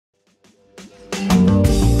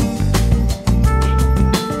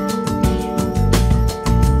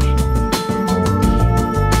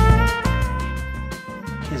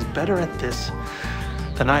this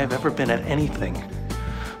than I have ever been at anything.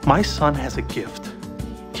 My son has a gift.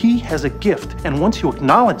 He has a gift, and once you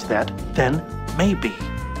acknowledge that, then maybe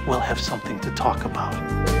we'll have something to talk about.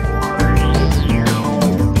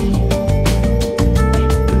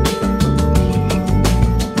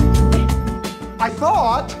 I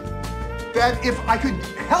thought that if I could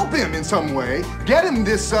help him in some way, get him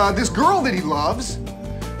this girl that he loves,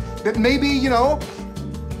 that maybe, you know,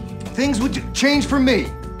 things would change for me.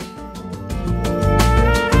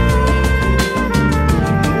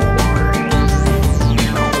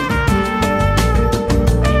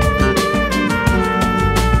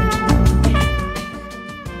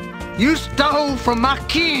 You stole from my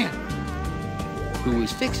kin. Who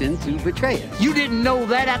was fixing to betray us. You didn't know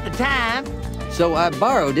that at the time. So I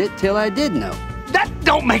borrowed it till I did know. That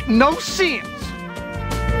don't make no sense.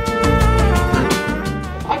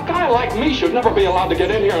 A guy like me should never be allowed to get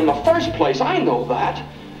in here in the first place. I know that.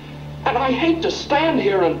 And I hate to stand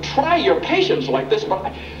here and try your patience like this,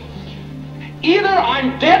 but either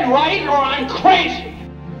I'm dead right or I'm crazy.